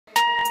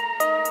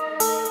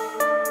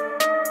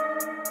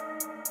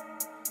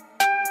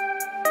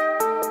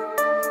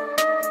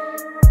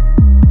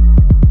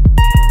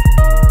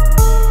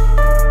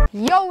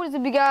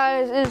you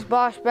guys? It's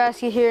Bosh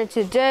Basket here, and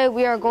today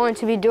we are going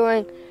to be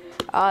doing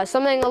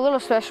something a little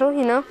special,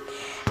 you know.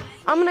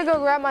 I'm gonna go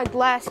grab my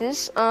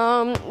glasses.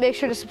 Make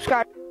sure to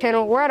subscribe to the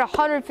channel. We're at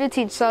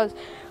 115 subs.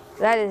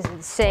 That is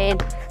insane.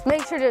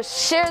 Make sure to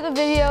share the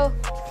video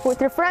with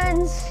your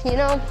friends, you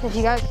know. If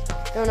you guys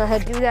don't know how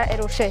to do that,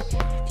 it'll say,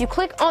 if you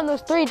click on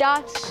those 3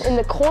 dots in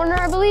the corner,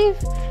 I believe,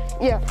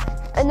 yeah,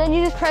 and then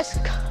you just press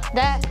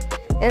that,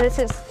 and it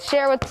says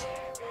share with,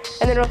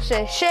 and then it'll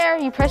say share,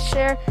 you press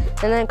share,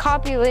 and then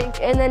copy link,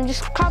 and then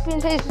just copy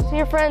and paste it to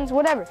your friends,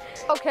 whatever.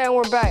 Okay, and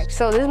we're back.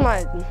 So this is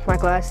my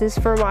glasses.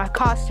 For my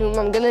costume,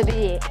 I'm gonna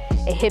be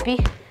a hippie.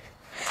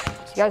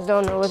 If you guys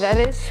don't know what that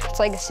is, it's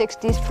like a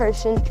 60s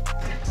person.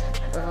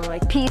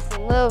 Like peace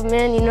and love,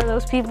 man, you know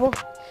those people.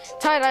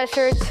 Tie-dye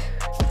shirts,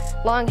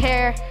 long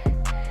hair,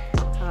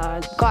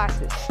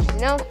 glasses, you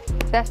know?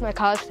 That's my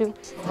costume.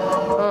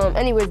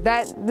 Anyways,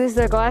 this is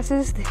the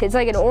glasses. It's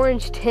like an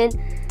orange tint,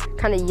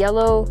 kind of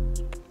yellow,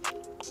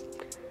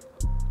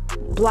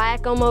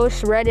 black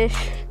almost, reddish,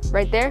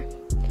 right there.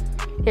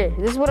 Here,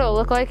 this is what it'll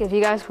look like if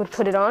you guys would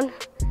put it on.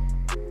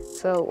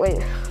 So,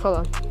 wait, hold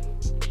on.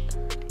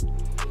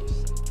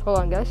 Hold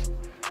on, guys.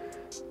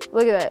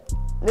 Look at that.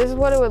 This is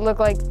what it would look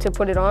like to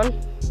put it on.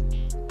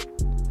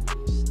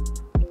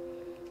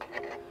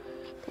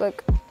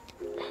 Look.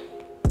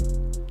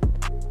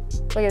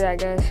 Look at that,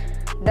 guys.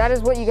 That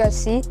is what you guys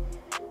see.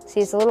 See,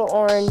 it's a little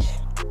orange.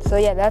 So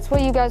yeah, that's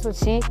what you guys would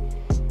see.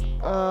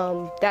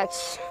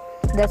 That's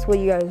what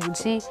you guys would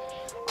see.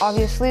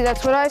 Obviously,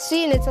 that's what I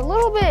see, and it's a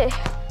little bit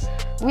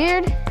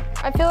weird.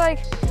 I feel like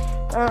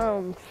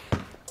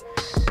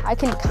I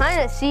can kind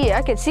of see it.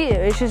 I can see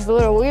it. It's just a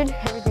little weird.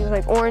 Everything's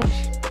like orange.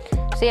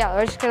 So yeah,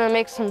 we're just gonna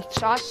make some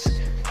shots.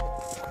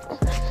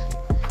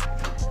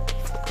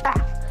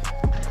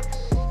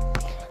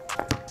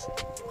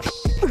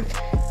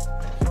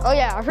 Oh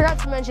yeah, I forgot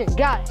to mention,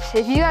 guys,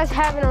 if you guys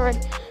haven't already,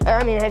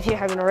 if you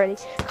haven't already,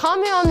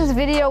 comment on this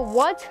video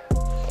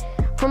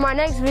for my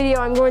next video.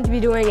 I'm going to be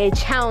doing a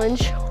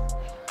challenge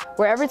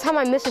where every time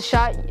I miss a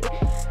shot,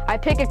 I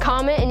pick a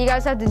comment and you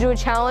guys have to do a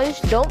challenge.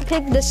 Don't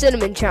pick the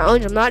cinnamon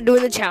challenge. I'm not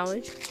doing the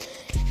challenge.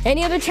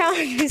 Any other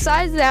challenge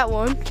besides that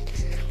one,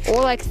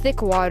 or like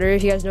thick water,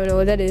 if you guys don't know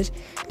what that is.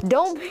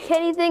 Don't pick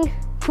anything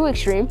too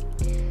extreme.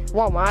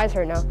 Wow, my eyes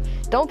hurt now.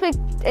 Don't pick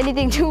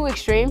anything too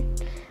extreme.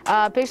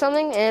 Pick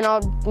something and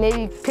I'll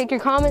maybe pick your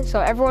comment.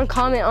 So everyone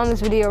comment on this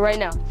video right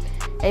now.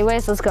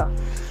 Anyways, let's go.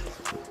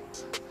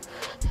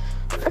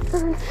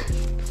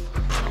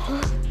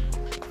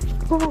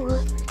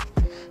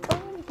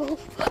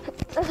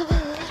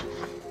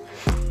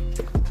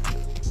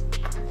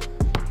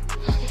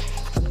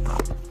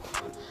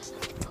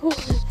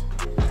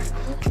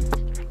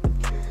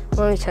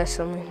 Let me test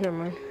something, never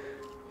mind.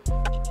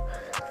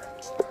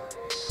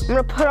 I'm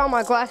gonna put on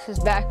my glasses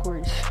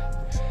backwards.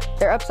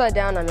 They're upside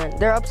down, I meant.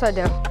 They're upside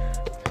down.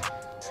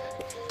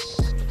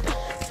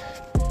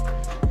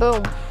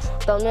 Boom.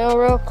 Thumbnail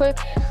real quick.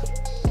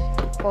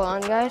 Hold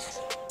on, guys.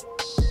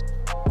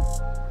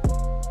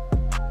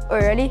 Are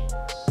you ready?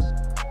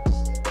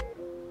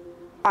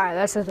 Alright,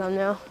 that's the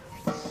thumbnail.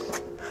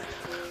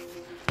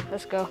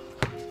 Let's go.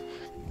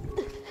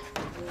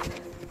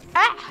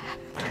 Ah!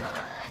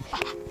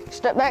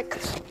 Step back.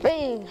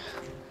 Bang!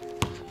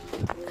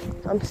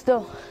 I'm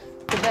still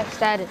the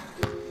best at it.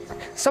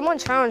 Someone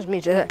challenged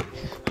me to that.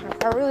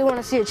 I really want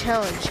to see a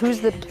challenge.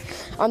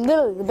 I'm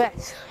literally the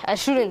best at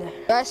shooting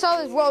that. I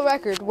saw this world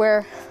record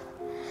where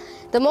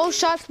the most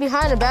shots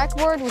behind the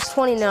backboard was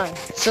 29.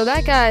 So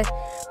that guy,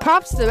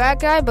 props to that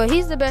guy, but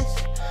he's the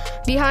best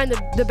behind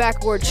the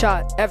backboard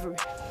shot ever.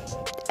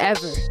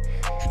 Ever.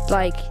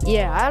 Like,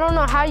 yeah, I don't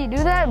know how you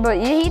do that, but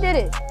he did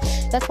it.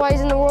 That's why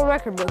he's in the world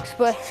record books,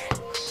 but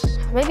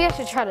maybe I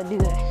should try to do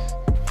that.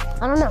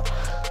 I don't know.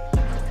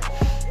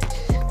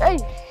 Hey.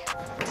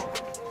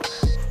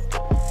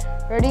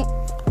 Ready?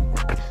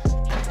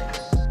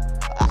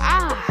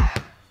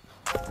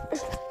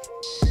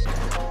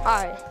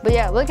 Alright, but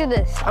yeah, look at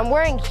this. I'm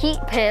wearing heat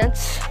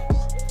pants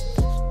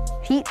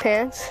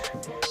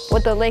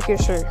with the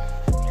Lakers shirt.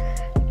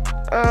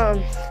 I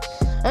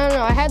don't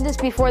know, I had this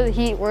before the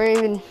Heat weren't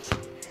even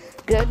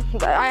good.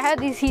 But I had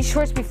these Heat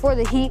shorts before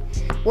the Heat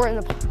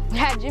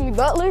had Jimmy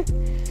Butler.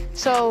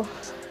 So,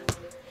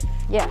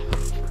 yeah.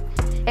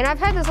 And I've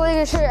had this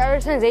Lakers shirt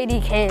ever since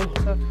AD came.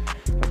 So,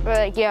 but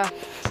like, yeah.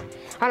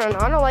 I don't know,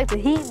 I don't like the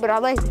Heat, but I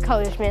like the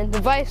colors, man.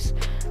 The Vice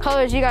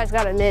colors, you guys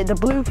gotta admit, the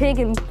blue, pink,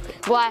 and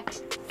black,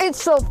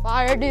 it's so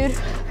fire, dude.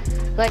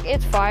 Like,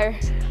 it's fire.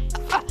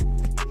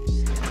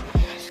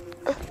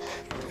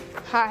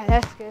 Alright,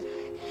 that's good.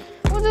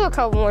 We'll do a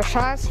couple more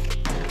shots.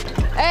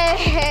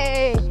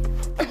 Hey!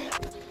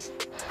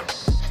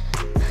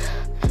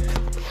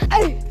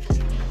 Hey!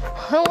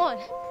 Come on.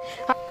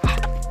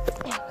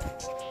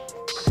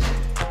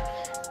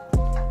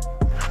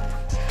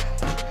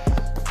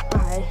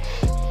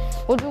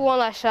 We'll do one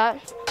last shot.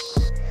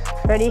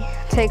 Ready?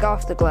 Take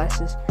off the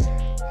glasses.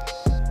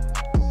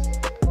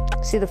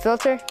 See the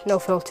filter? No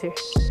filter.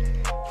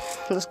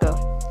 Let's go.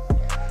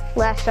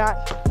 Last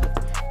shot.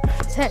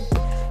 10,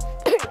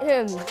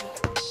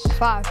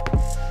 5,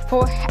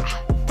 4,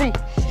 3,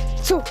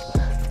 2,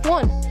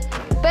 1,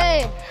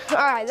 bang. All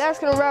right, that's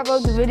gonna wrap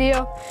up the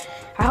video.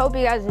 I hope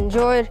you guys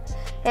enjoyed,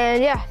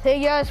 and yeah,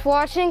 thank you guys for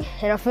watching,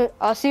 and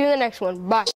I'll see you in the next one. Bye.